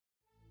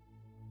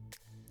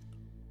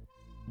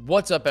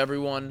What's up,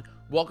 everyone?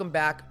 Welcome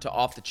back to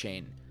Off the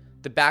Chain,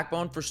 the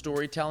backbone for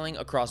storytelling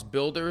across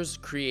builders,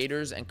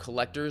 creators, and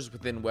collectors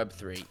within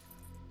Web3.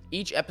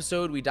 Each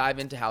episode, we dive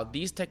into how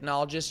these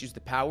technologists use the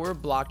power of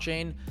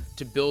blockchain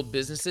to build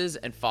businesses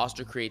and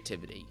foster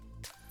creativity.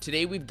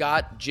 Today, we've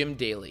got Jim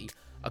Daly,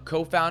 a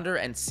co-founder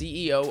and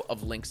CEO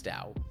of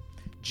LinksDAO.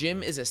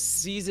 Jim is a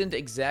seasoned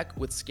exec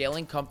with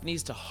scaling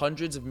companies to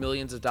hundreds of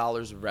millions of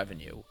dollars of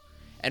revenue.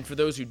 And for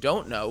those who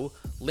don't know,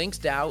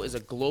 LinksDAO is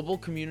a global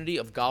community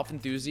of golf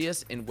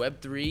enthusiasts in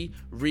Web3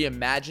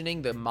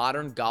 reimagining the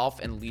modern golf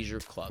and leisure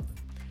club.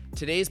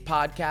 Today's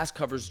podcast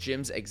covers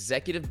Jim's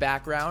executive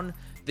background,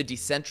 the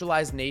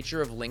decentralized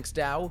nature of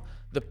LinksDAO,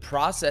 the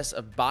process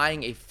of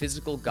buying a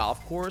physical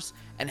golf course,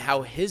 and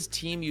how his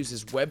team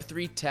uses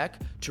Web3 tech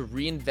to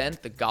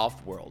reinvent the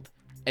golf world.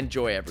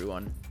 Enjoy,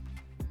 everyone.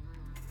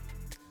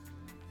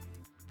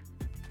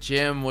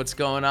 Jim, what's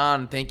going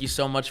on? Thank you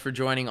so much for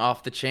joining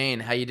Off the Chain.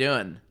 How you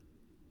doing?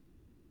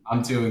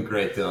 I'm doing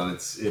great, Dylan.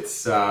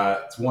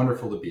 It's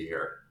wonderful to be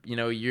here. You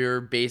know,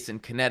 you're based in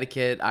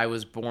Connecticut. I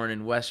was born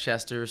in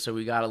Westchester, so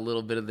we got a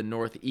little bit of the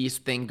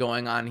Northeast thing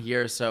going on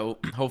here. So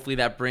hopefully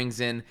that brings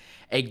in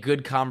a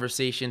good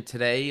conversation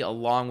today,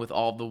 along with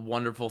all the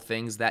wonderful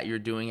things that you're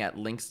doing at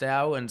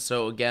LinksDAO. And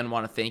so again,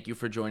 want to thank you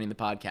for joining the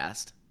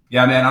podcast.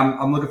 Yeah, man,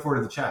 I'm looking forward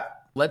to the chat.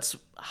 Let's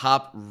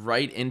hop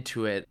right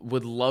into it.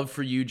 Would love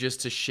for you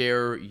just to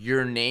share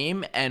your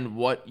name and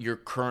what your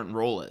current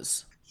role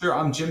is. Sure,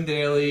 I'm Jim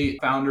Daly,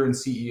 founder and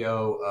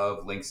CEO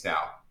of LinksDAO.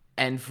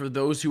 And for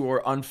those who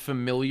are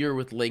unfamiliar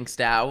with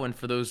LinksDAO and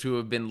for those who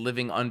have been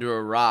living under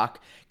a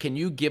rock, can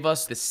you give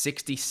us the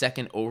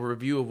 60-second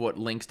overview of what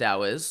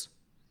LinksDAO is?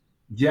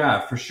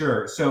 Yeah, for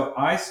sure. So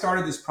I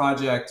started this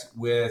project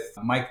with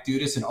Mike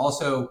Dudas and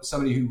also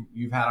somebody who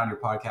you've had on your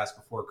podcast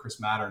before, Chris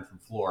Mattern from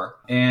Floor.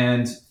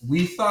 And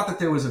we thought that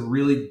there was a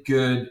really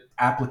good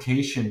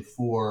application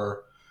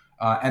for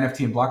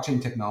NFT and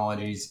blockchain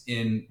technologies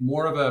in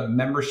more of a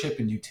membership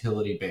and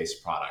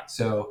utility-based product.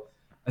 So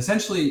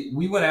essentially,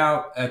 we went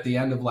out at the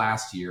end of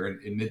last year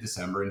in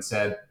mid-December and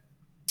said,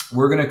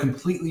 we're going to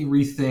completely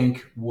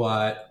rethink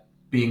what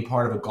being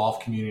part of a golf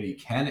community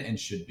can and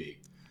should be.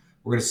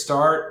 We're going to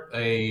start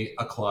a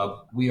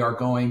club. We are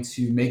going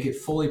to make it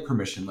fully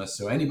permissionless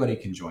so anybody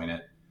can join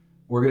it.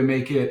 We're going to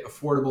make it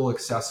affordable,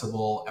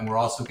 accessible, and we're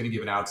also going to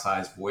give an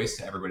outsized voice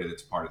to everybody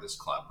that's part of this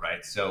club,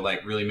 right? So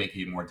like really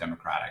making it more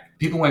democratic.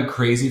 People went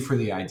crazy for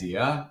the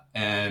idea,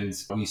 and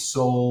we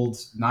sold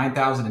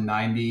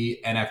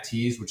 9,090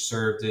 NFTs, which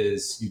served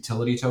as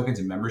utility tokens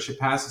and membership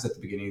passes at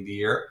the beginning of the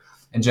year,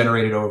 and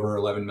generated over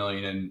 11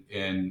 million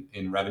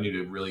in revenue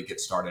to really get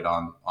started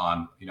on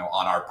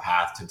our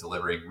path to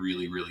delivering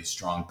really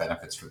strong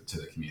benefits to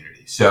the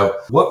community. So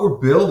what we're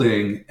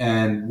building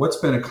and what's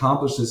been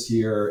accomplished this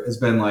year has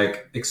been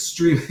like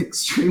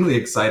extremely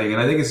exciting,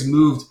 and I think it's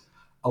moved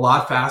a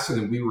lot faster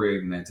than we were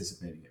even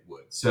anticipating it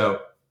would.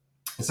 So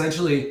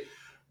essentially,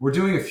 we're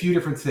doing a few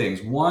different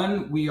things.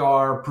 One, we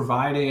are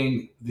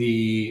providing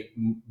the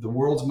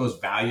world's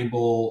most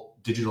valuable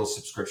digital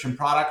subscription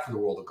product for the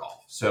world of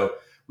golf. So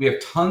we have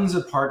tons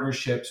of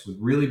partnerships with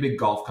really big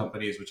golf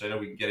companies, which I know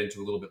we can get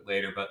into a little bit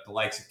later, but the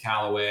likes of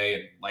Callaway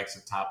and likes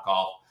of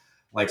Topgolf,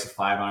 likes of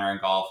 5-Iron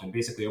Golf, and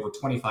basically over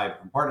 25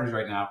 different partners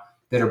right now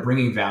that are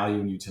bringing value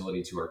and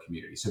utility to our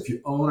community. So if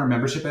you own our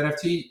membership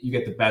NFT, you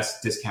get the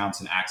best discounts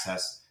and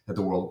access that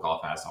the world of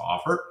golf has to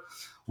offer.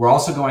 We're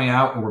also going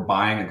out and we're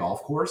buying a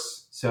golf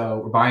course. So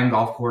we're buying a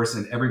golf course,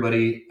 and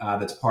everybody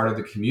that's part of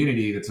the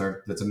community that's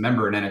a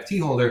member and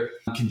NFT holder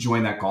can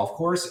join that golf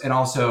course, and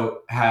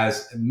also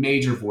has a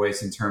major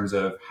voice in terms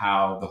of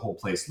how the whole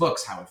place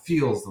looks, how it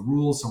feels, the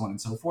rules, so on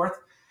and so forth.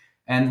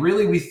 And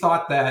really, we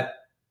thought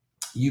that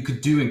you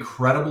could do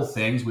incredible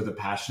things with a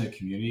passionate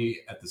community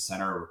at the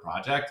center of a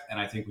project. And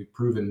I think we've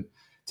proven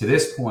to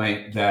this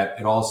point that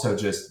it also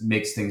just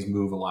makes things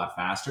move a lot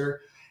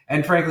faster.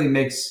 And frankly,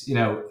 makes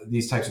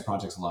these types of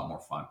projects a lot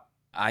more fun.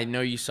 I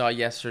know you saw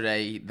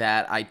yesterday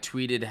that I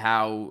tweeted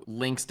how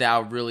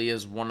LinksDAO really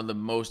is one of the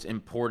most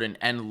important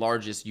and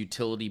largest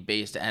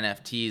utility-based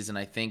NFTs, and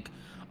I think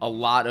a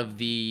lot of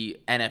the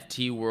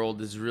NFT world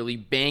is really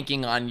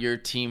banking on your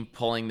team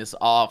pulling this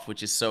off,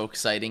 which is so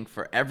exciting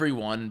for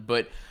everyone.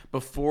 But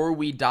before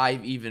we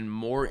dive even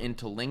more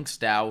into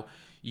LinksDAO,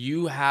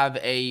 you have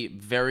a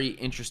very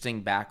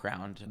interesting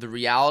background. The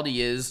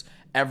reality is,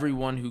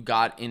 everyone who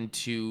got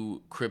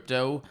into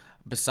crypto,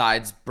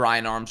 besides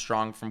Brian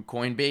Armstrong from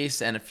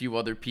Coinbase and a few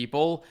other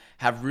people,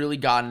 have really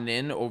gotten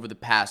in over the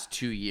past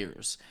 2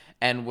 years.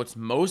 And what's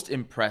most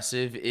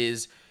impressive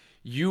is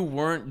you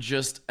weren't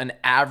just an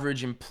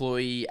average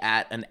employee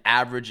at an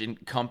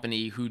average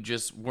company who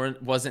just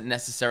wasn't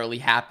necessarily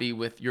happy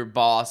with your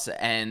boss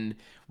and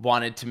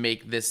wanted to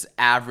make this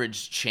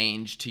average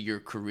change to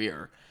your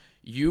career.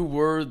 You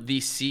were the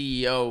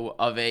CEO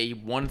of a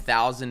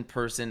 1,000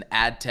 person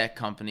ad tech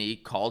company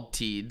called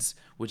Teads,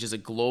 which is a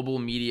global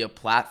media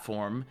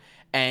platform.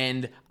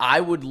 And I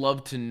would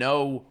love to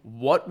know,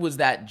 what was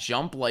that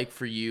jump like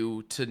for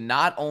you to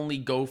not only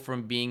go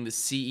from being the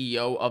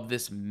CEO of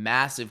this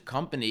massive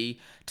company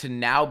to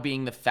now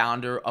being the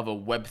founder of a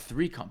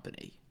Web3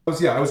 company?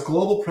 I was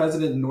global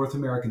president and North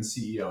American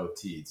CEO of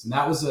Teads, and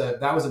that was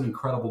an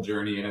incredible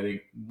journey, and I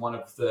think one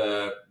of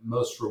the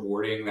most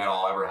rewarding that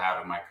I'll ever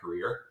have in my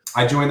career.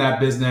 I joined that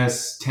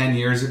business 10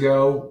 years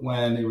ago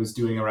when it was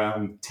doing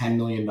around $10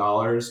 million,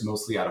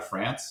 mostly out of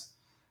France,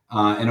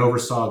 and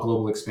oversaw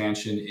global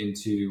expansion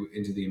into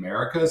the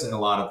Americas and a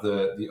lot of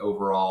the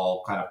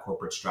overall kind of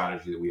corporate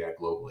strategy that we had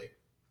globally.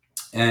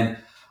 And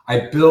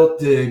I built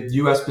the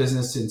US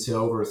business into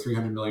over a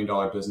 $300 million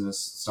business,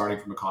 starting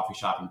from a coffee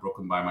shop in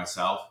Brooklyn by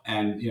myself.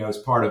 And, as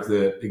part of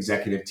the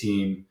executive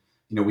team,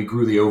 we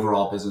grew the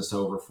overall business to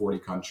over 40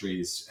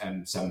 countries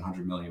and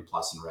 700 million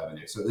plus in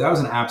revenue. So that was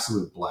an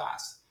absolute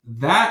blast.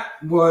 That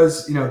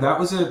was, that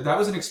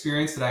was an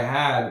experience that I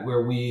had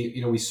where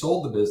we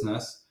sold the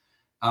business,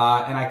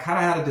 and I kind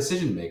of had a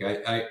decision to make.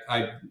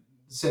 I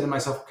said to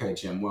myself, okay,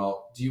 Jim,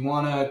 well, do you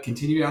want to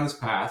continue down this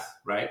path,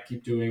 right?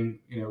 Keep doing,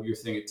 your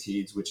thing at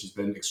Teads, which has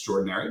been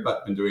extraordinary,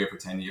 but been doing it for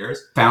 10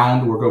 years.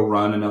 Found or go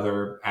run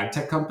another ad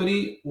tech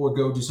company, or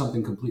go do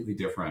something completely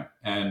different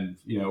and,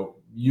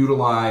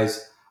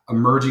 utilize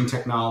emerging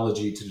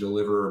technology to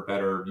deliver a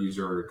better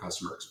user and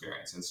customer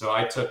experience. And so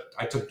I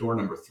took door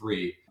number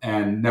 3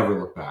 and never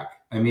looked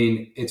back. I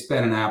mean, it's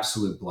been an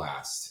absolute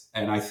blast.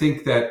 And I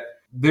think that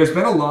there's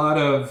been a lot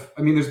of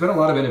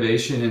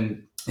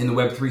innovation in the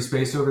Web3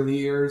 space over the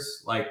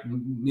years. Like,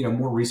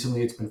 more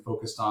recently, it's been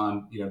focused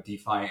on,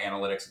 DeFi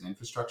analytics and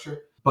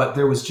infrastructure. But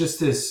there was just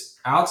this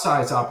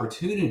outsized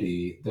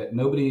opportunity that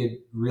nobody had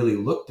really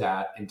looked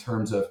at in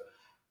terms of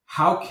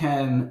how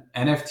can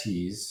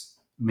NFTs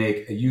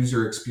make a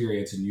user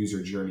experience and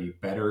user journey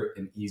better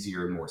and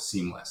easier and more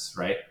seamless,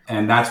 right?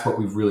 And that's what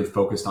we've really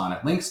focused on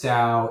at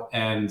LinksDAO.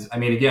 And I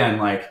mean, again,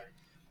 like,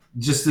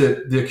 just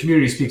the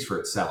community speaks for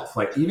itself.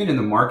 Like, even in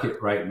the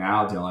market right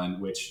now, Dylan,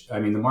 which, I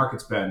mean, the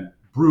market's been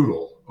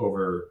brutal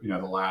over, the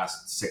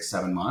last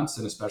 6-7 months,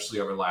 and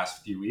especially over the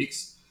last few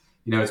weeks.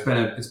 It's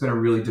been a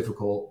really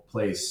difficult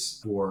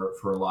place for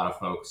a lot of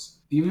folks.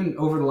 Even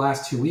over the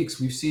last 2 weeks,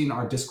 we've seen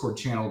our Discord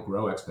channel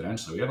grow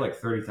exponentially. We have like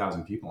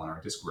 30,000 people on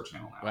our Discord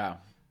channel now. Wow.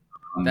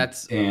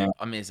 That's and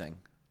amazing.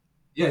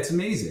 Yeah, it's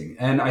amazing.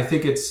 And I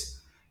think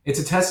it's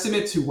a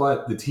testament to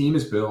what the team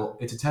has built.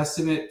 It's a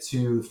testament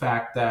to the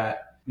fact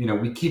that,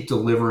 we keep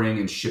delivering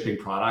and shipping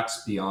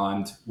products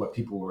beyond what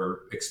people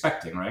were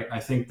expecting, right? I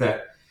think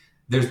that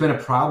there's been a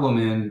problem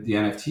in the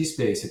NFT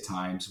space at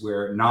times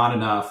where not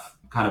enough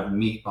kind of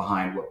meat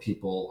behind what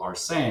people are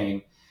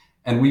saying.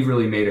 And we've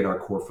really made it our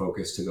core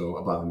focus to go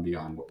above and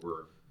beyond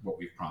what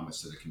we've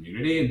promised to the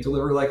community and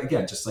deliver, like,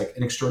 again, just like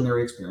an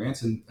extraordinary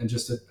experience and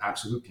just an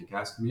absolute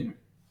kick-ass community.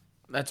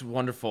 That's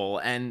wonderful.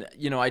 And,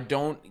 I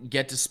don't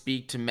get to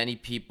speak to many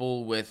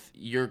people with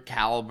your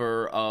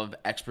caliber of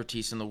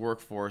expertise in the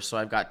workforce. So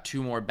I've got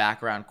 2 more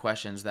background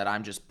questions that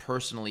I'm just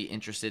personally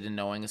interested in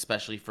knowing,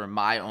 especially for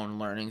my own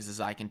learnings as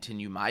I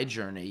continue my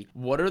journey.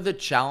 What are the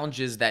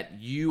challenges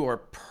that you are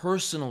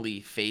personally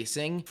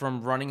facing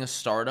from running a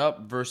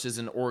startup versus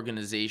an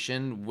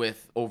organization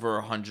with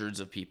over hundreds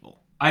of people?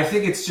 I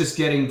think it's just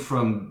getting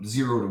from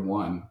 0 to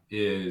 1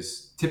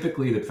 is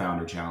typically the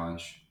founder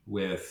challenge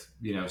with,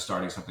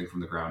 starting something from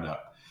the ground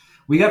up.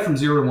 We got from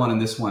 0 to 1 in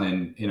this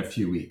one in a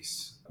few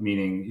weeks,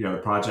 meaning, the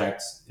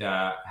project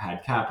had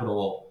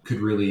capital,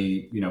 could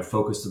really,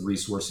 focus the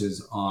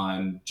resources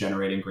on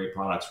generating great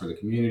products for the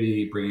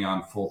community, bringing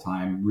on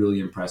full-time, really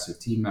impressive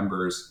team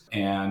members,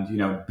 and,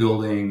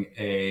 building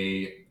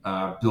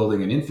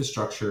an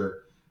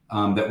infrastructure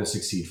that will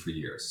succeed for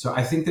years. So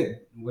I think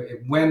that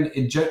when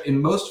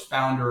in most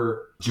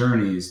founder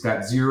journeys,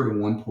 that 0 to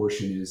 1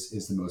 portion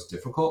is the most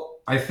difficult.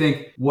 I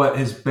think what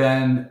has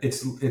been,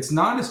 it's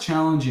not as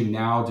challenging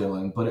now,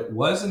 Dylan, but it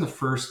was in the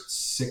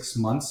first 6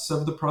 months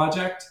of the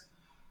project.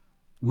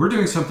 We're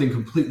doing something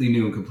completely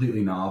new and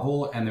completely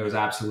novel, and there was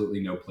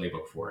absolutely no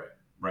playbook for it,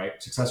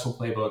 right? Successful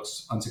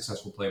playbooks,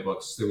 unsuccessful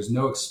playbooks. There was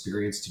no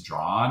experience to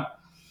draw on.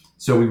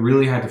 So we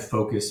really had to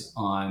focus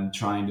on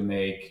trying to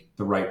make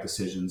the right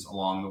decisions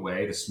along the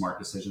way, the smart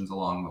decisions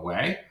along the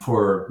way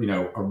for,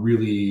 a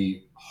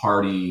really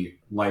hearty,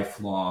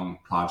 lifelong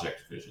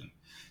project vision.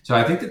 So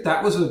I think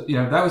that was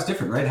that was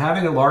different, right?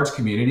 Having a large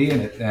community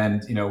and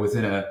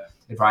within a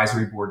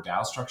advisory board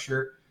DAO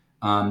structure,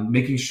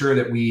 making sure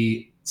that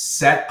we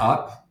set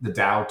up the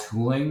DAO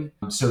tooling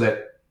so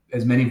that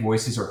as many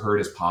voices are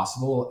heard as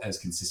possible, as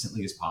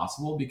consistently as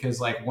possible,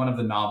 because, like, one of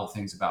the novel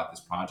things about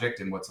this project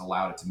and what's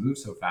allowed it to move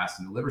so fast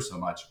and deliver so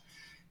much,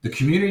 the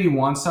community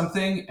wants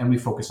something and we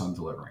focus on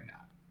delivering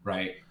that,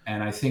 right?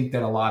 And I think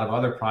that a lot of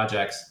other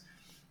projects,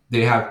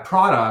 they have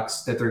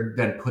products that they're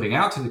then putting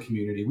out to the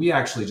community. We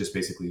actually just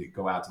basically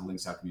go out to the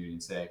LinksDAO community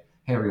and say,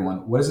 hey,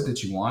 everyone, what is it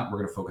that you want? We're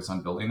going to focus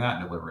on building that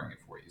and delivering it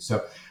for you.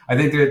 So I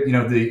think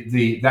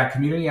that, that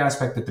community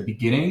aspect at the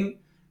beginning,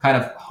 kind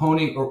of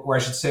honing, or I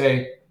should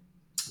say,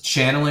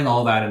 channeling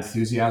all that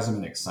enthusiasm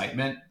and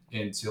excitement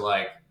into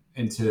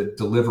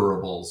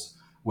deliverables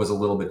was a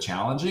little bit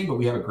challenging, but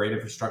we have a great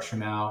infrastructure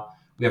now.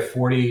 We have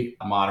 40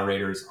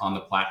 moderators on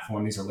the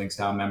platform. These are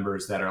LinksDAO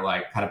members that are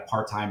like kind of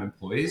part-time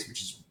employees,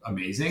 which is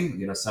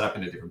amazing, set up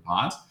into different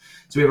pods.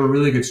 So we have a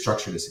really good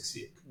structure to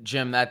succeed.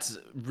 Jim, that's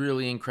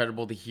really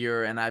incredible to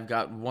hear. And I've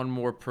got one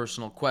more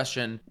personal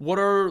question. What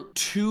are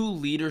two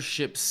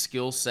leadership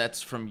skill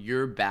sets from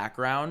your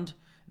background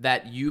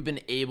that you've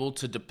been able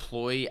to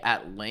deploy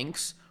at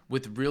Links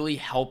with really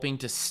helping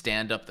to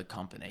stand up the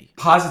company?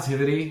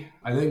 Positivity.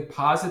 I think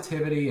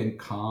positivity and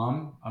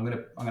calm. I'm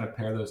gonna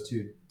pair those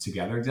two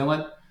together,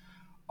 Dylan,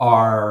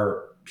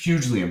 are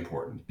hugely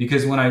important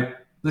because when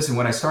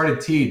I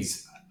started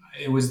Teeds,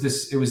 it was the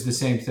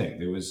same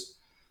thing. It was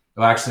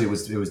well, actually it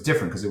was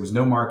different because there was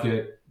no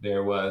market.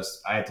 I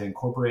had to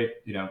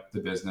incorporate, the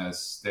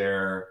business.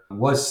 There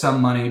was some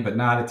money, but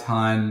not a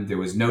ton. There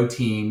was no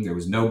team. There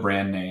was no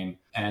brand name.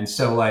 And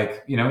so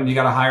you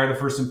got to hire the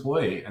first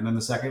employee and then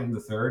the second and the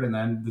third and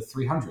then the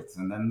 300th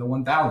and then the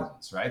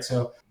 1000s, right?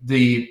 So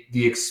the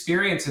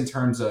experience in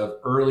terms of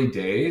early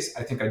days,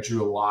 I think I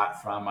drew a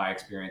lot from my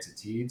experience at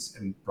Teeds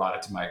and brought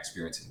it to my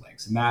experience at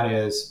Links. And that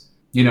is,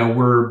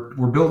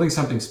 we're building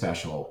something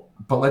special,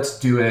 but let's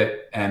do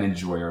it and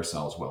enjoy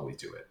ourselves while we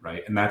do it,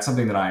 right? And that's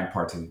something that I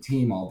impart to the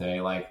team all day.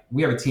 Like,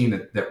 we have a team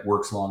that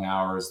works long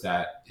hours,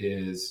 that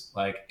is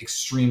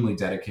extremely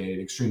dedicated,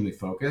 extremely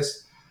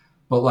focused,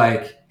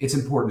 but it's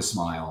important to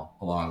smile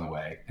along the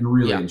way and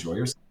really Yeah. enjoy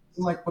yourself.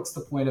 What's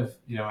the point of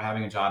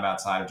having a job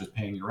outside of just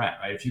paying your rent,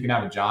 right? If you can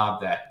have a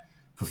job that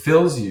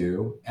fulfills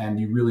you and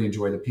you really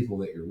enjoy the people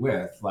that you're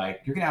with,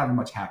 you're gonna have a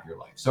much happier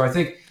life. So I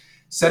think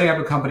setting up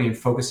a company and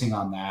focusing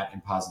on that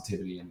and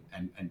positivity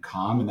and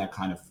calm and that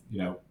kind of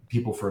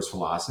people first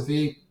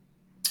philosophy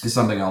is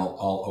something I'll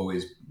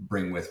always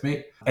bring with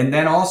me. And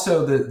then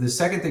also the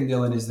second thing,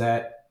 Dylan, is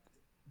that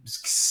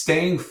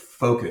staying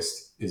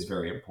focused is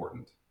very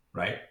important,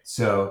 right?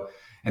 So,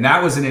 and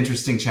that was an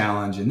interesting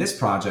challenge in this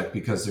project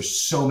because there's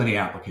so many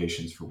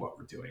applications for what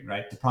we're doing,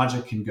 right? The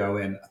project can go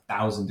in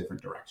 1,000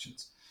 different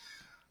directions.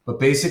 But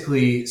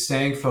basically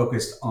staying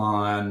focused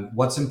on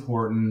what's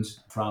important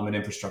from an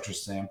infrastructure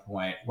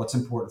standpoint, what's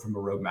important from a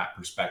roadmap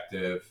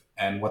perspective,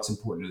 and what's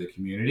important to the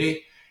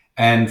community,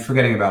 and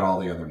forgetting about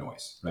all the other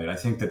noise, right? I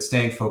think that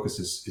staying focused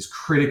is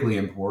critically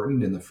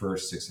important in the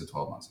first 6 to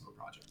 12 months of a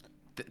project.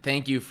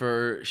 Thank you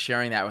for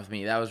sharing that with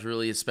me. That was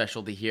really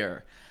special to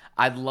hear.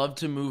 I'd love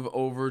to move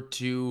over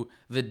to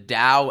the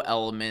DAO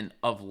element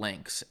of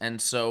Links. And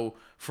so,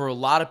 for a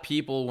lot of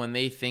people, when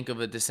they think of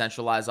a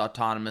decentralized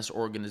autonomous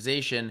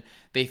organization,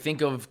 they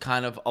think of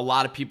kind of a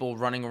lot of people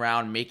running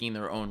around making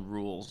their own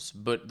rules.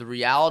 But the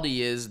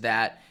reality is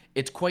that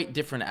it's quite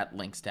different at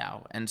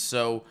LinksDAO. And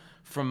so,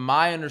 from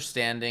my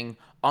understanding,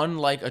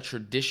 unlike a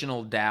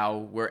traditional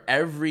DAO where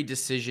every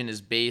decision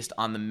is based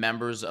on the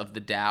members of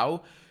the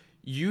DAO,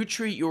 you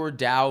treat your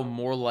DAO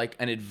more like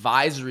an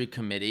advisory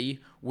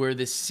committee where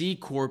the C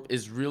Corp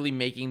is really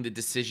making the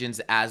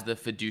decisions as the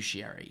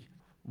fiduciary.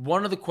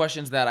 One of the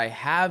questions that I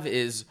have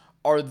is,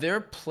 are there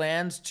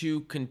plans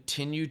to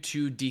continue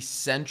to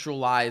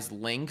decentralize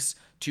Links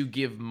to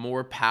give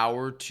more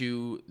power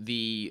to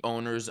the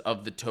owners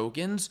of the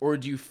tokens? Or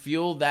do you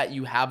feel that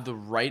you have the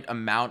right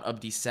amount of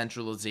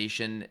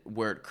decentralization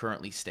where it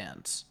currently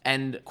stands?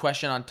 And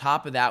question on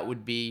top of that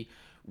would be,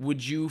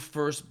 would you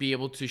first be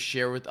able to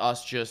share with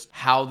us just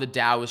how the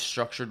DAO is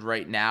structured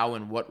right now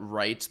and what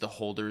rights the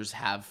holders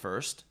have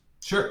first?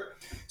 Sure.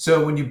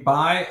 So when you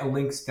buy a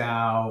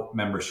LinksDAO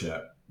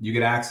membership, you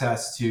get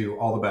access to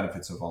all the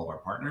benefits of all of our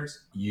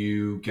partners.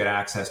 You get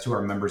access to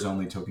our members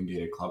only token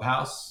gated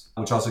clubhouse,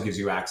 which also gives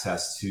you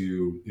access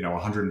to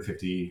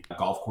 150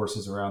 golf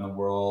courses around the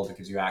world. It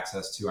gives you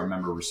access to our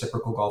member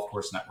reciprocal golf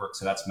course network.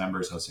 So that's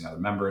members hosting other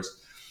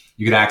members.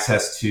 You get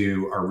access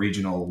to our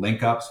regional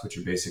link ups, which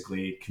are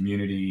basically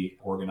community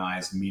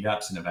organized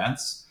meetups and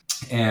events,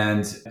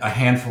 and a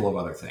handful of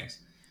other things.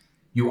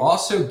 You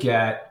also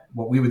get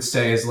what we would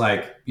say is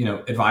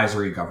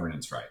advisory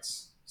governance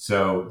rights.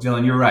 So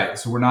Dylan, you're right.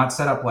 So we're not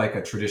set up like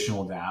a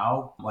traditional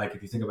DAO. Like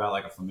if you think about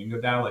like a Flamingo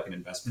DAO, like an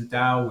investment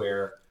DAO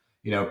where,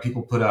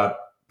 people put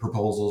up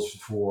proposals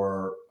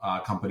for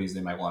companies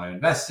they might want to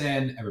invest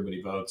in,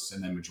 everybody votes,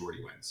 and then majority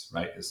wins,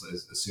 right?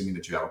 Is assuming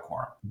that you have a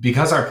quorum.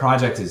 Because our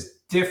project is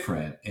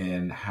different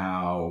in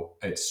how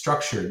it's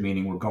structured,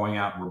 meaning we're going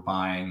out and we're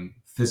buying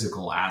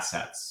physical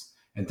assets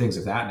and things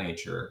of that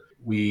nature.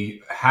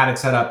 We had it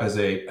set up as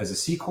a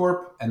C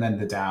Corp and then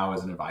the DAO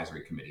as an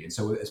advisory committee. And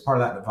so as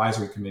part of that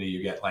advisory committee,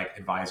 you get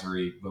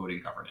advisory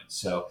voting governance.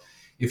 So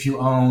if you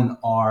own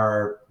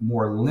our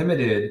more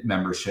limited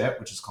membership,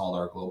 which is called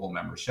our global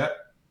membership,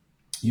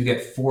 you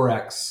get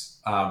 4x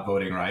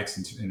voting rights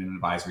in an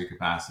advisory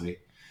capacity.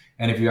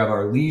 And if you have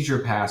our leisure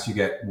pass, you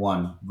get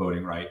 1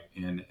 voting right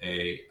in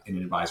an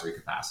advisory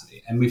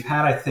capacity. And we've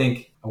had,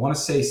 I want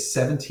to say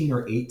 17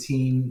 or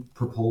 18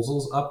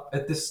 proposals up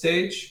at this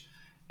stage.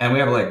 And we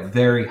have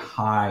very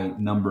high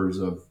numbers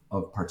of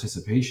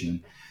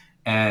participation.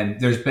 And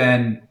there's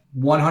been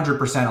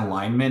 100%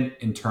 alignment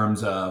in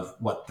terms of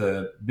what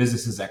the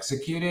business is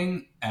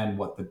executing and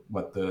what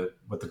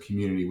the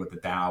community, what the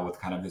DAO, what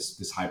kind of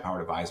this high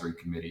powered advisory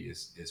committee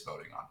is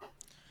voting on.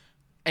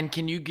 And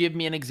can you give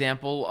me an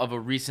example of a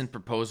recent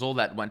proposal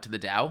that went to the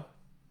DAO?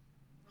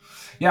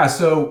 Yeah.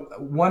 So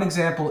one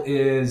example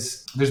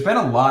is there's been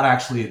a lot,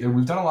 actually,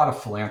 we've done a lot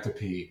of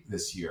philanthropy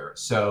this year.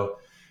 So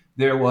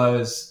There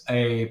was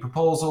a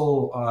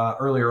proposal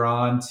earlier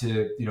on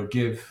to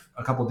give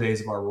a couple of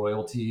days of our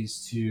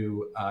royalties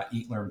to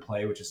Eat Learn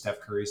Play, which is Steph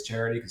Curry's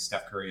charity, because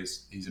Steph Curry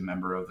he's a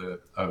member of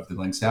the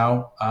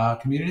LinksDAO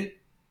community.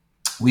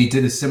 We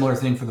did a similar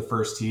thing for the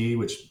first tee,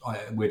 which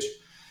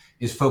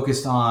is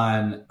focused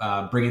on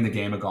bringing the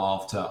game of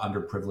golf to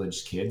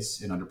underprivileged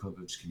kids in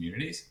underprivileged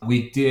communities.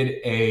 We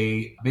did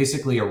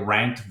basically a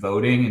ranked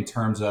voting in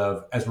terms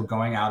of, as we're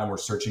going out and we're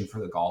searching for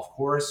the golf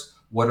course,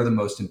 what are the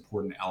most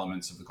important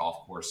elements of the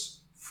golf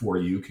course for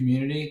you,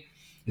 community?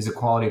 Is it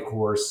quality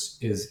course?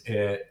 Is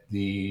it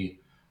the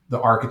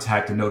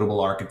architect, a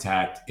notable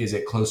architect? Is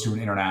it close to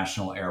an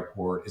international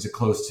airport? Is it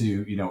close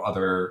to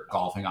other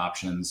golfing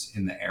options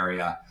in the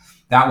area?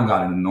 That one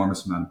got an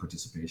enormous amount of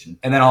participation.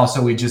 And then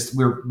also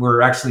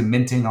we're actually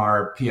minting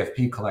our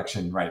PFP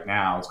collection right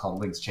now. It's called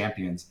Links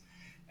Champions.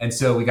 And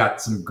so we got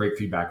some great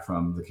feedback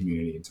from the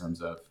community in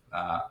terms of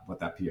what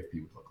that PFP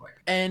would look like.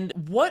 And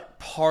what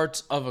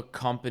parts of a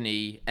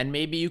company, and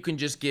maybe you can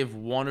just give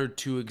one or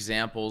two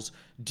examples,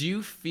 do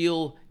you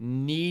feel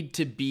need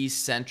to be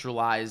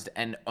centralized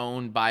and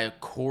owned by a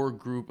core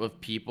group of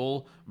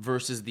people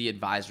versus the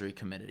advisory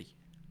committee?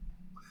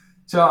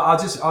 So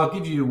I'll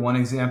give you one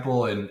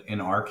example in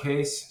our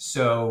case.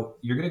 So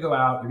you're going to go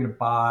out, you're going to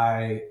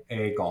buy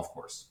a golf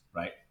course,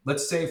 right?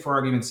 Let's say, for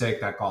argument's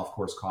sake, that golf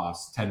course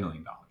costs $10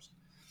 million.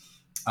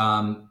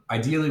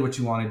 Ideally, what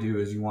you want to do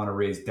is you want to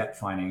raise debt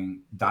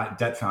financing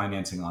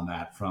on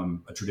that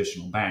from a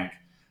traditional bank.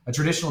 A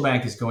traditional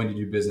bank is going to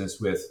do business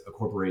with a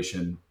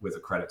corporation with a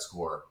credit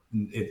score.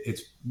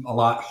 It's a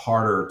lot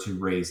harder to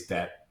raise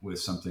debt with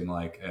something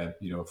like a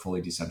fully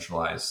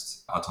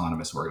decentralized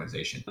autonomous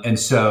organization. And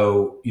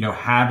so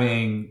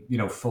having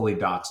fully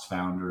doxed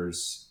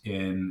founders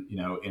in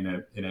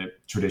a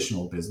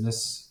traditional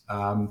business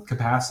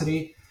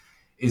capacity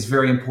is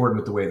very important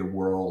with the way the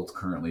world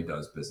currently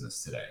does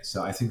business today.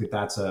 So I think that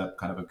that's a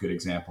kind of a good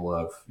example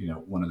of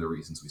one of the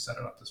reasons we set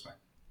it up this way.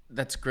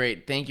 That's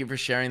great. Thank you for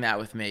sharing that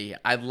with me.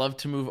 I'd love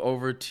to move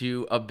over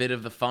to a bit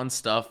of the fun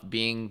stuff,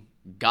 being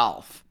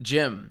golf.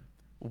 Jim,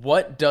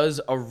 what does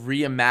a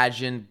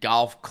reimagined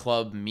golf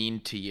club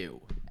mean to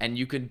you? And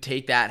you could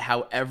take that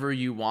however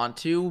you want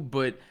to,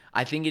 but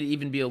I think it'd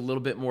even be a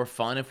little bit more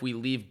fun if we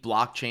leave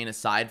blockchain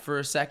aside for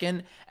a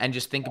second and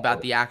just think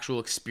about the actual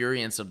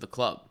experience of the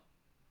club.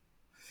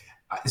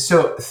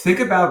 So think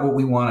about what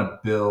we want to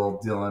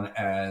build, Dylan,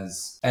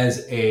 as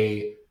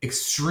a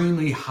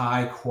extremely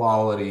high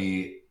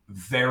quality,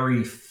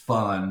 very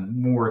fun,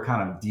 more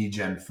kind of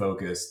degen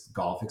focused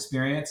golf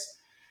experience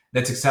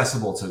that's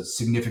accessible to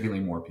significantly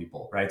more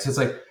people, right? So it's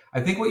like, I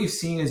think what you've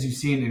seen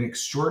an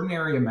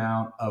extraordinary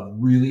amount of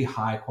really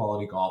high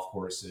quality golf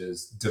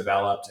courses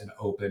developed and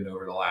opened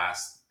over the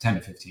last 10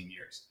 to 15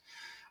 years.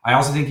 I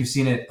also think you've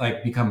seen it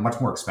like become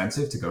much more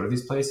expensive to go to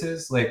these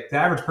places. Like the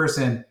average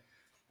person,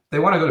 they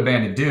want to go to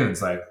Bandon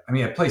Dunes. Like, I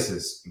mean, that place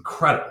is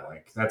incredible.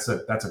 Like that's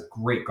a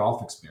great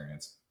golf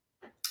experience,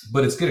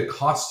 but it's going to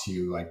cost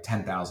you like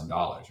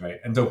 $10,000, right?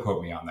 And don't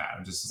quote me on that.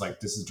 I'm just like,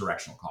 this is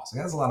directional cost.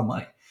 Like, that's a lot of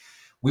money.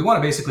 We want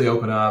to basically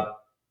open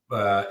up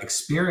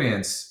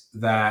experience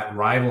that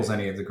rivals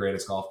any of the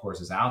greatest golf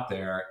courses out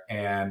there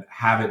and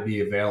have it be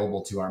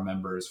available to our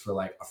members for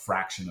like a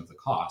fraction of the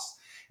cost.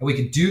 And we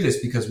can do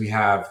this because we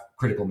have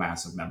critical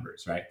mass of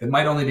members, right? That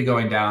might only be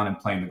going down and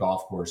playing the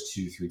golf course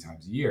 2-3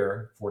 times a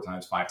year, 4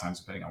 times, 5 times,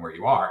 depending on where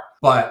you are.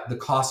 But the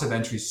cost of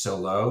entry is so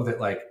low that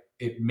like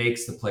it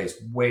makes the place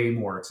way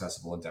more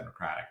accessible and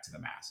democratic to the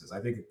masses.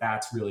 I think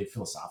that's really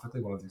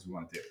philosophically one of the things we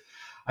want to do.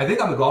 I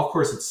think on the golf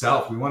course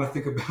itself, we want to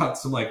think about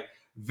some like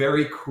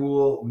very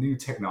cool new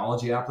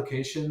technology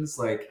applications,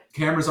 like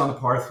cameras on the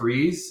par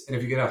threes. And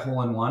if you get a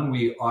hole in one,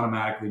 we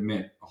automatically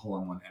mint a hole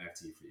in one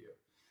NFT for you.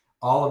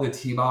 All of the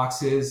tee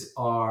boxes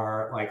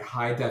are like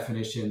high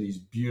definition, these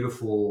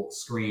beautiful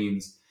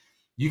screens.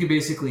 You can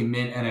basically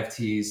mint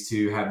NFTs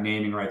to have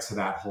naming rights to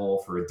that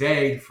hole for a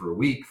day, for a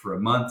week, for a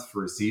month,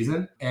 for a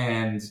season,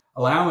 and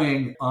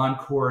allowing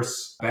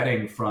on-course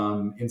betting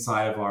from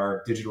inside of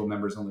our digital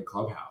members only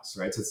clubhouse,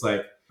 right? So it's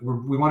like,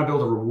 we want to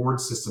build a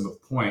reward system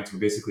of points where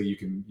basically you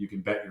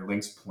can bet your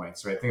links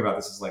points, right? Think about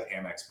this as like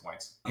Amex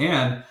points,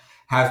 and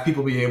have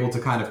people be able to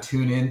kind of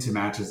tune into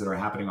matches that are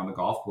happening on the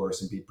golf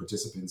course and be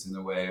participants in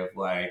the way of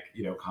like,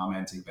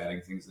 commenting,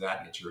 betting, things of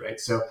that nature, right?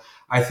 So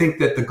I think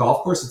that the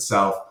golf course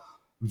itself,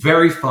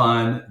 very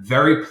fun,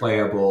 very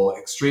playable,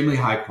 extremely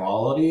high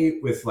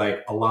quality with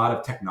like a lot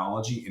of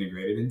technology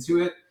integrated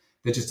into it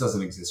that just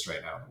doesn't exist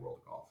right now in the world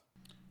of golf.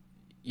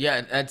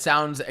 Yeah, that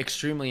sounds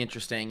extremely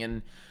interesting.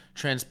 And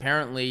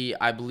transparently,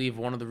 I believe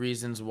one of the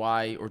reasons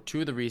why, or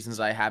two of the reasons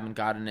I haven't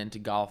gotten into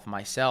golf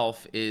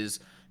myself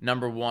is,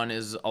 number one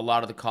is a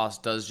lot of the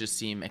cost does just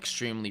seem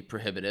extremely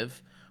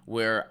prohibitive,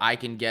 where I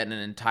can get an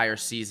entire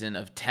season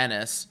of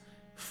tennis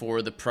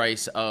for the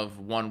price of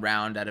one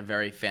round at a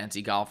very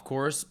fancy golf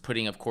course,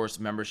 putting, of course,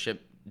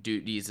 membership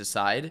duties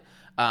aside.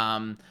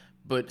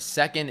 But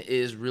second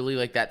is really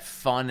like that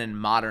fun and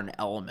modern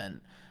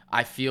element.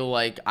 I feel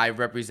like I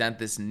represent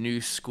this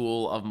new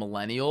school of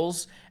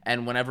millennials.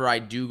 And whenever I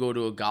do go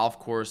to a golf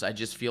course, I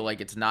just feel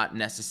like it's not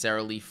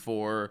necessarily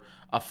for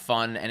a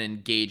fun and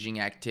engaging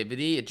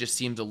activity. It just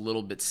seems a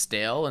little bit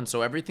stale. And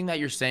so everything that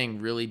you're saying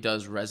really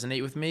does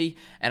resonate with me.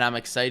 And I'm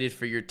excited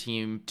for your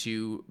team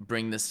to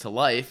bring this to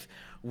life,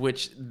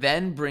 which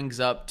then brings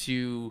up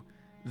to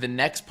the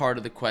next part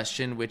of the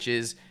question, which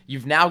is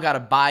you've now got to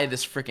buy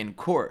this freaking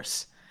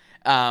course.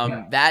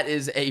 Yeah. That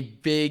is a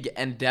big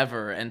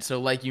endeavor. And so,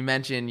 like you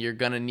mentioned, you're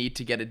going to need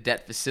to get a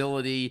debt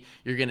facility.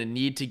 You're going to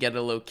need to get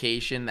a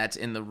location that's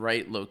in the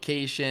right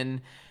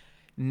location.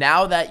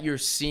 Now that you're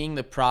seeing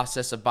the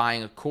process of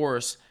buying a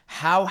course,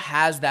 how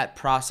has that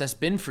process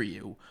been for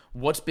you?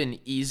 What's been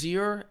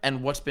easier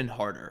and what's been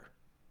harder?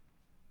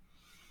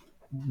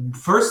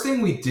 First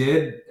thing we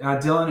did,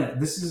 Dylan,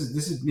 this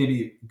is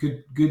maybe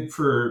good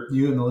for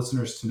you and the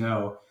listeners to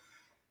know,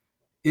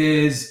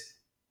 is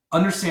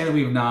understand that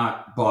we've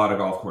not bought a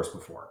golf course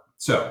before.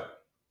 So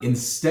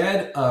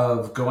instead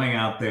of going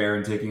out there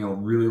and taking a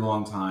really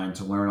long time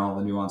to learn all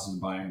the nuances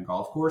of buying a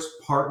golf course,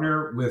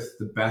 partner with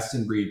the best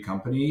in breed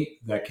company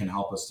that can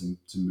help us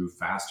to move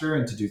faster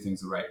and to do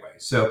things the right way.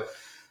 So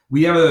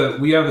we have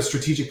a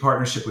strategic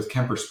partnership with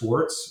Kemper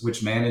Sports,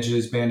 which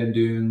manages Bandon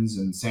Dunes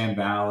and Sand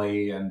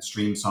Valley and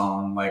Stream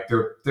Song. Like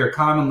they're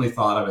commonly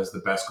thought of as the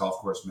best golf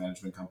course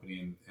management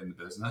company in the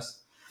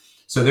business.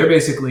 So they're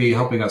basically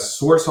helping us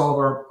source all of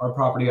our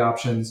property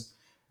options.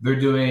 They're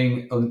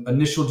doing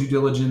initial due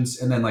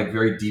diligence and then like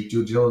very deep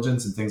due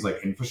diligence and things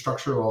like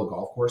infrastructure of all the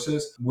golf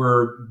courses.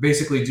 We're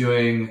basically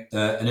doing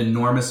an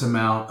enormous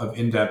amount of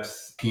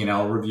in-depth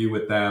P&L review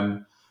with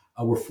them.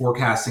 We're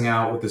forecasting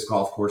out what this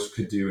golf course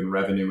could do in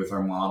revenue with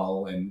our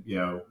model in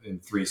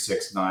 3,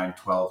 6, 9,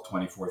 12,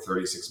 24,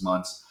 36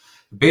 months.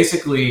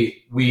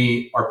 Basically,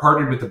 we are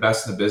partnered with the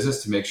best in the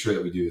business to make sure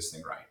that we do this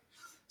thing right.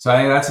 So I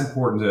think that's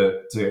important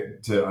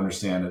to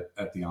understand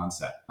at the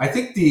onset. I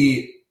think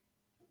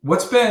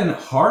what's been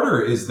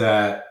harder is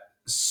that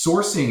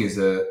sourcing is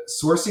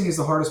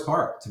the hardest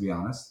part, to be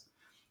honest.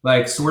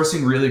 Like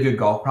sourcing really good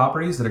golf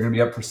properties that are going to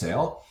be up for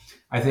sale,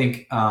 I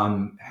think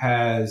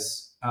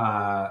has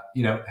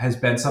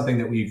been something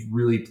that we've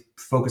really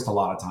focused a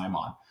lot of time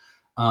on.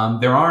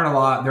 There aren't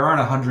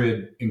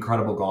 100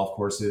 incredible golf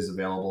courses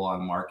available on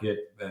the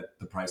market at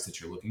the price that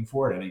you're looking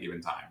for at any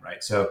given time,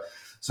 right? So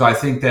I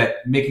think that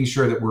making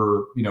sure that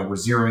we're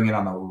zeroing in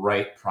on the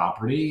right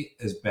property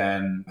has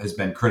been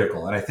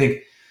critical. And I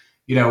think,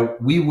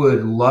 we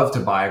would love to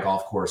buy a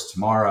golf course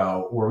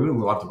tomorrow, or we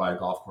would love to buy a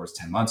golf course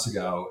 10 months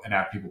ago and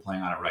have people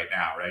playing on it right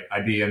now, right?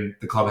 I'd be in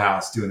the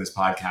clubhouse doing this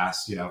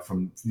podcast,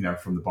 from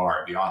the bar.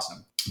 It'd be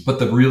awesome. But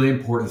the really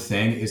important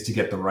thing is to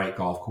get the right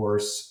golf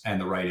course and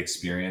the right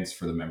experience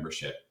for the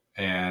membership.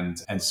 And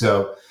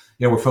so,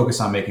 we're focused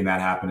on making that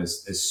happen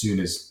as soon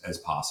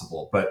as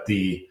possible. But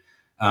the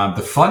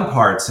fun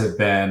parts have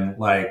been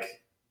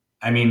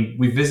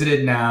we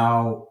visited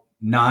now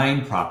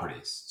 9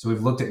 properties. So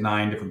we've looked at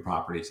 9 different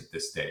properties at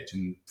this stage,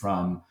 and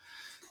from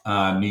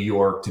New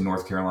York to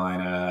North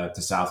Carolina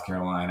to South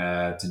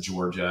Carolina to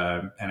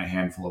Georgia and a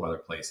handful of other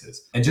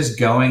places. And just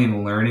going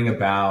and learning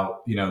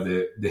about,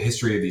 the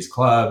history of these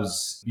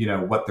clubs,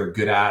 what they're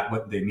good at,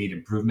 what they need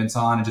improvements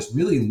on, and just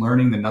really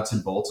learning the nuts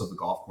and bolts of the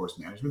golf course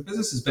management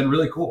business has been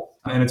really cool.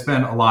 And it's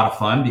been a lot of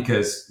fun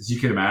because, as you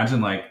can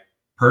imagine,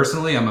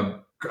 personally, I'm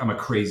a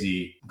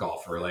crazy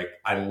golfer.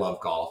 I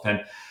love golf,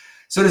 and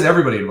so does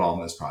everybody involved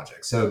in this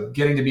project. So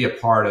getting to be a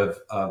part of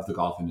the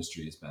golf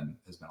industry has been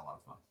a lot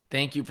of fun.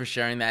 Thank you for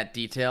sharing that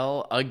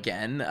detail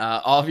again.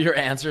 All of your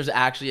answers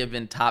actually have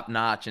been top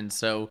notch. And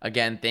so,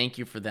 again, thank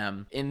you for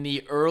them. In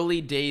the early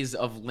days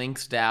of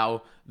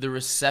LinksDAO, the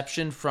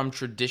reception from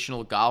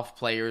traditional golf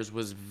players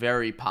was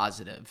very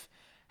positive.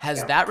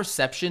 Has that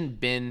reception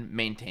been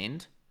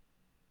maintained?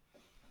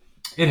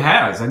 It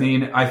has. I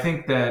mean, I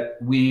think that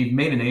we've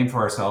made a name for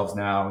ourselves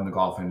now in the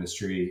golf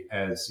industry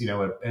as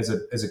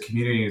a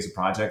community, as a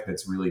project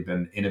that's really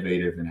been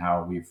innovative in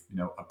how we've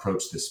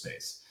approached this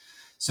space.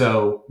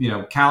 So,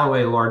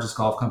 Callaway, the largest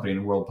golf company in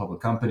the world,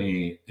 public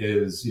company,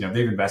 is,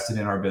 they've invested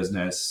in our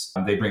business.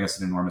 They bring us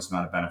an enormous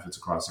amount of benefits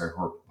across our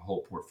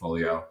whole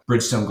portfolio.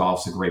 Bridgestone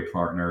Golf's a great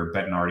partner.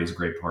 Bettinardi's a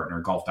great partner.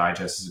 Golf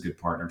Digest is a good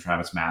partner.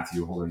 Travis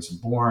Matthew, Holders and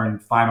Bourne,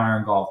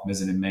 5-Iron Golf,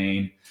 Mizzen and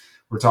Maine.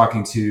 We're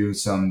talking to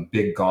some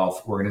big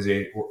golf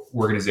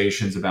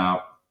organizations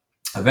about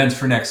events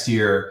for next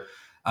year.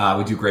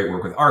 We do great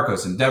work with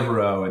Arcos and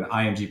Devereaux and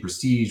IMG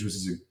Prestige, which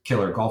is a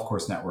killer golf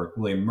course network,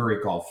 William Murray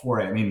Golf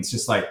Foray. I mean, it's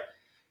just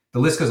the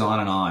list goes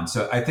on and on.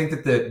 So I think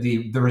that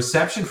the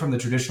reception from the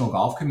traditional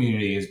golf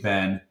community has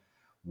been,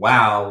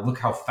 wow, look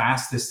how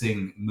fast this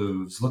thing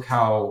moves. Look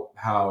how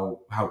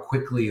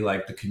quickly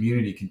the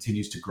community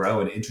continues to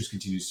grow and interest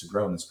continues to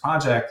grow in this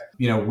project.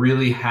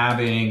 Really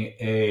having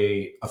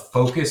a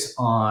focus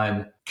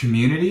on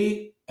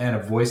community and a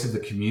voice of the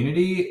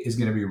community is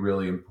going to be a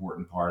really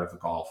important part of the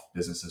golf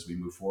business as we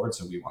move forward.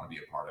 So we want to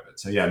be a part of it.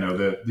 So yeah, no,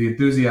 the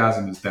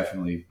enthusiasm has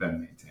definitely been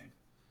maintained.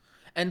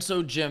 And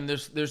so, Jim,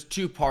 there's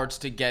 2 parts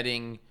to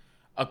getting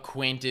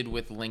acquainted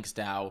with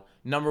LinksDAO,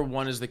 number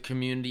one is the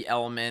community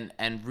element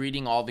and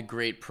reading all the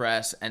great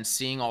press and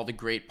seeing all the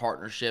great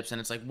partnerships. And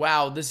it's like,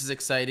 wow, this is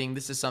exciting.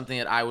 This is something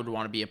that I would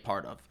want to be a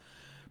part of.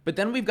 But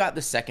then we've got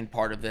the second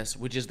part of this,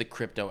 which is the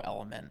crypto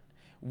element,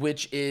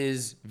 which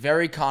is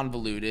very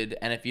convoluted.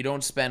 And if you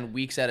don't spend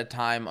weeks at a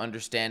time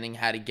understanding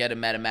how to get a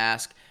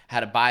MetaMask, how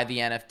to buy the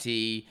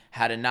NFT,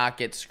 how to not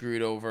get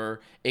screwed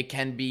over, it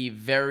can be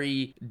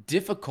very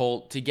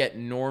difficult to get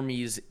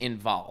normies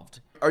involved.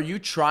 Are you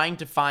trying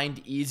to find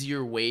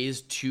easier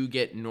ways to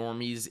get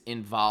normies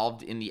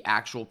involved in the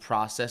actual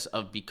process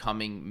of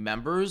becoming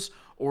members?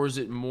 Or is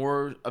it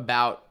more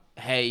about,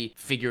 hey,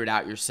 figure it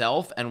out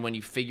yourself, and when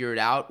you figure it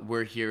out,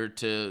 we're here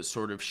to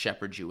sort of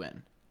shepherd you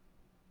in?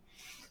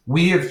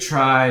 We have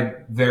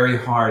tried very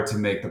hard to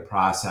make the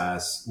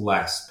process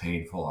less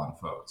painful on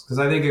folks, because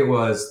I think there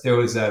was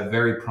a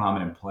very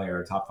prominent player,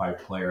 a top 5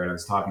 player, and I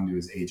was talking to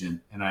his agent,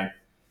 and I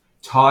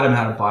taught him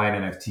how to buy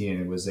an NFT,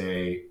 and it was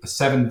a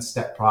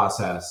 7-step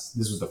process.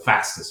 This was the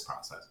fastest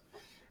process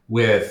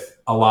with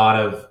a lot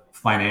of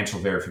financial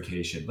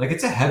verification. Like,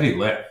 it's a heavy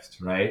lift,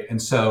 right?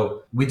 And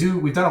so we've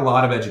done a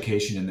lot of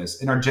education in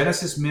this. In our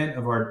Genesis mint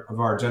of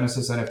our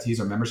Genesis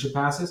NFTs, our membership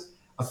passes,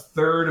 a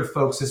third of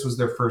folks, this was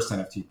their first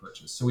NFT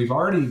purchase. So we've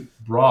already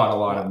brought a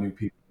lot of new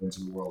people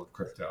into the world of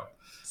crypto.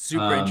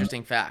 Super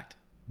interesting fact.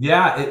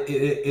 Yeah,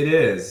 it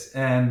is.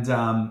 And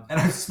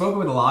I've spoken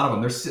with a lot of them.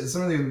 There's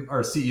some of them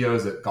are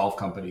CEOs at golf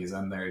companies,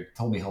 and they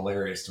told me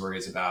hilarious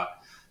stories about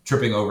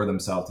tripping over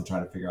themselves to try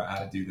to figure out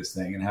how to do this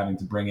thing and having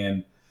to bring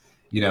in,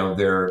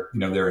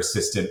 their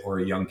assistant or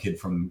a young kid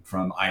from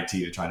IT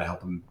to try to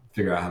help them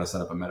figure out how to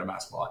set up a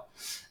MetaMask wallet.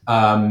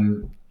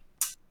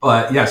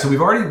 But yeah, so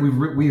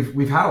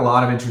we've had a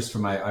lot of interest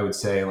from, I would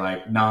say,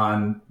 like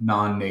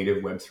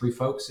non-native Web3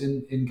 folks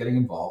in getting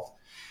involved.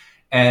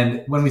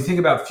 And when we think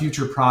about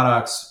future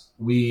products,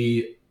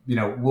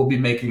 we'll be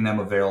making them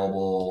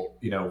available,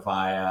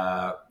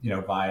 via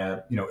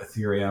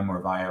Ethereum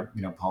or via,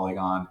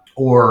 Polygon,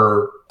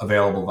 or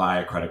available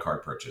via credit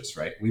card purchase,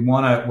 right?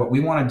 What we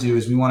want to do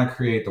is we want to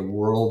create the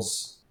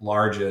world's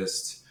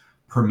largest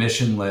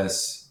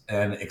permissionless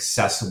and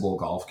accessible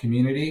golf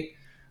community.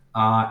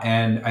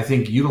 And I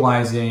think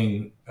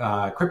utilizing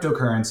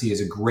cryptocurrency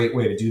is a great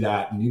way to do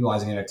that, and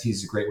utilizing NFTs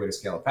is a great way to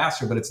scale it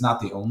faster, but it's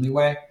not the only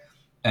way.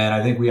 And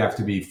I think we have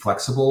to be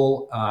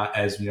flexible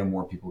as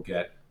more people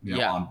get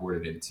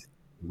onboarded into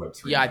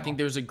Web3. Yeah, I think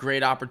there's a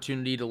great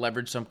opportunity to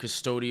leverage some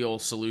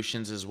custodial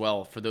solutions as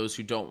well for those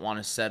who don't want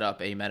to set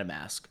up a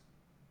MetaMask.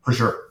 For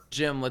sure.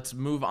 Jim, let's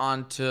move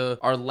on to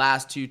our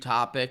last 2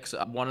 topics.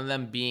 One of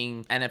them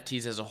being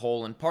NFTs as a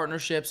whole and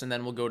partnerships, and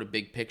then we'll go to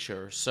big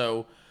picture.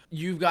 So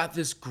you've got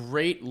this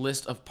great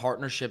list of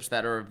partnerships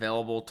that are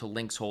available to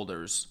Links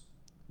holders.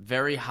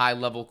 Very high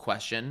level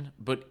question,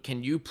 but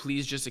can you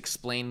please just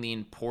explain the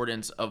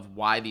importance of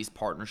why these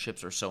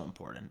partnerships are so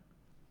important?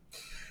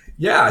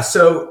 Yeah.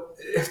 So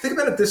think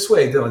about it this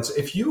way, Dylan. So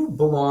if you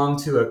belong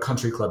to a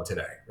country club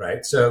today,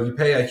 right? So you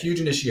pay a huge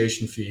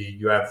initiation fee,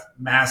 you have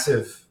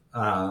massive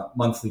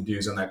monthly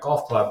dues on that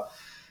golf club.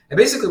 And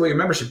basically what your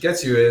membership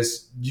gets you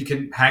is you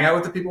can hang out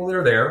with the people that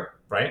are there,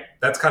 right?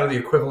 That's kind of the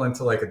equivalent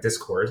to like a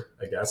Discord,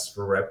 I guess,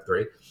 for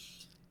Web3.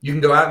 You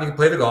can go out and you can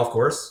play the golf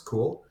course.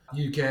 Cool.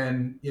 You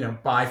can,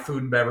 buy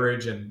food and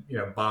beverage and,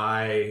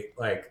 buy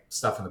like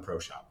stuff in the pro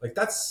shop. Like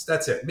that's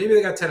it. Maybe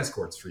they got tennis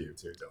courts for you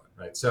too, Dylan,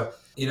 right? So,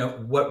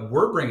 what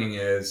we're bringing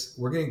is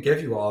we're going to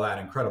give you all that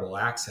incredible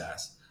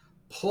access,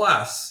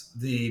 plus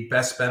the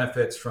best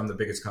benefits from the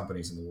biggest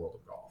companies in the world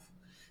of golf.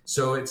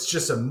 So it's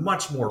just a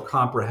much more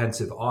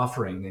comprehensive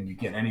offering than you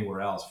get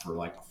anywhere else for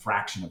like a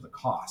fraction of the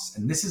cost.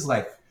 And this is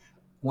like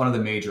one of the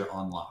major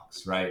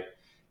unlocks, right?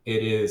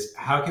 It is,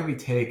 how can we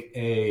take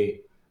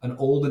an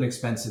old and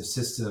expensive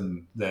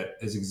system that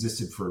has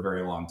existed for a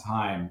very long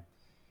time,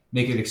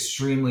 make it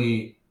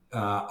extremely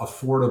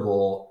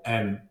affordable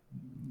and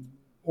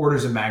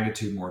orders of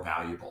magnitude more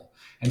valuable.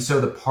 And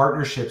so the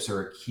partnerships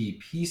are a key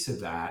piece of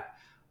that,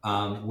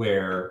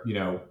 where,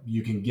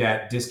 you can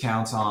get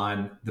discounts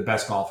on the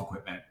best golf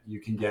equipment.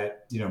 You can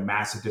get,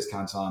 massive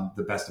discounts on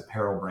the best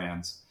apparel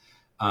brands.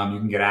 You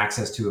can get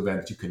access to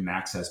events you couldn't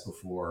access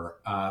before.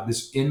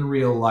 This in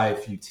real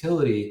life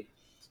utility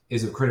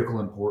is of critical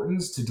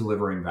importance to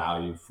delivering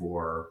value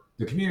for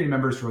the community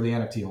members, for the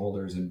NFT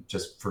holders, and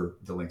just for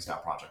the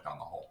LinksDAO project on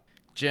the whole.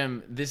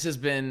 Jim, this has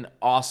been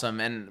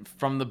awesome. And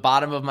from the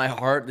bottom of my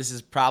heart, this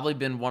has probably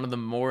been one of the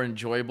more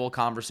enjoyable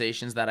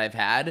conversations that I've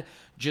had,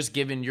 just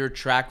given your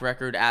track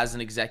record as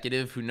an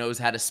executive who knows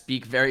how to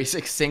speak very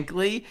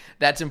succinctly.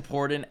 That's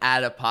important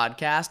at a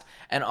podcast.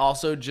 And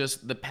also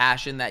just the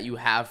passion that you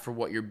have for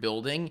what you're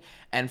building,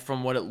 and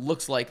from what it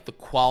looks like, the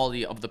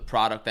quality of the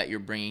product that you're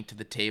bringing to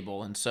the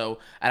table. And so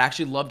I'd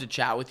actually love to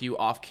chat with you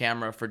off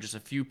camera for just a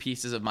few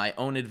pieces of my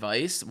own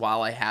advice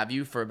while I have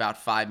you for about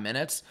 5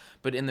 minutes.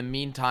 But in the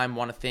meantime,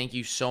 want to thank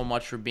you so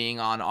much for being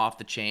on Off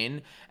the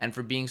Chain and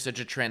for being such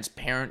a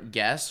transparent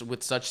guest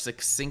with such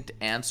succinct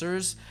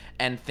answers.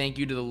 And thank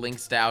you to the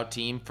LinksDAO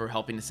team for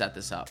helping to set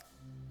this up.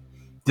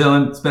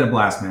 Dylan, it's been a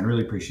blast, man.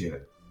 Really appreciate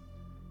it.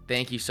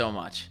 Thank you so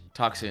much.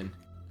 Talk soon.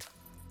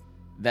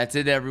 That's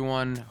it,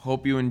 everyone.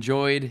 Hope you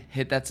enjoyed.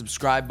 Hit that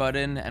subscribe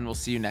button, and we'll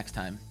see you next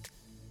time.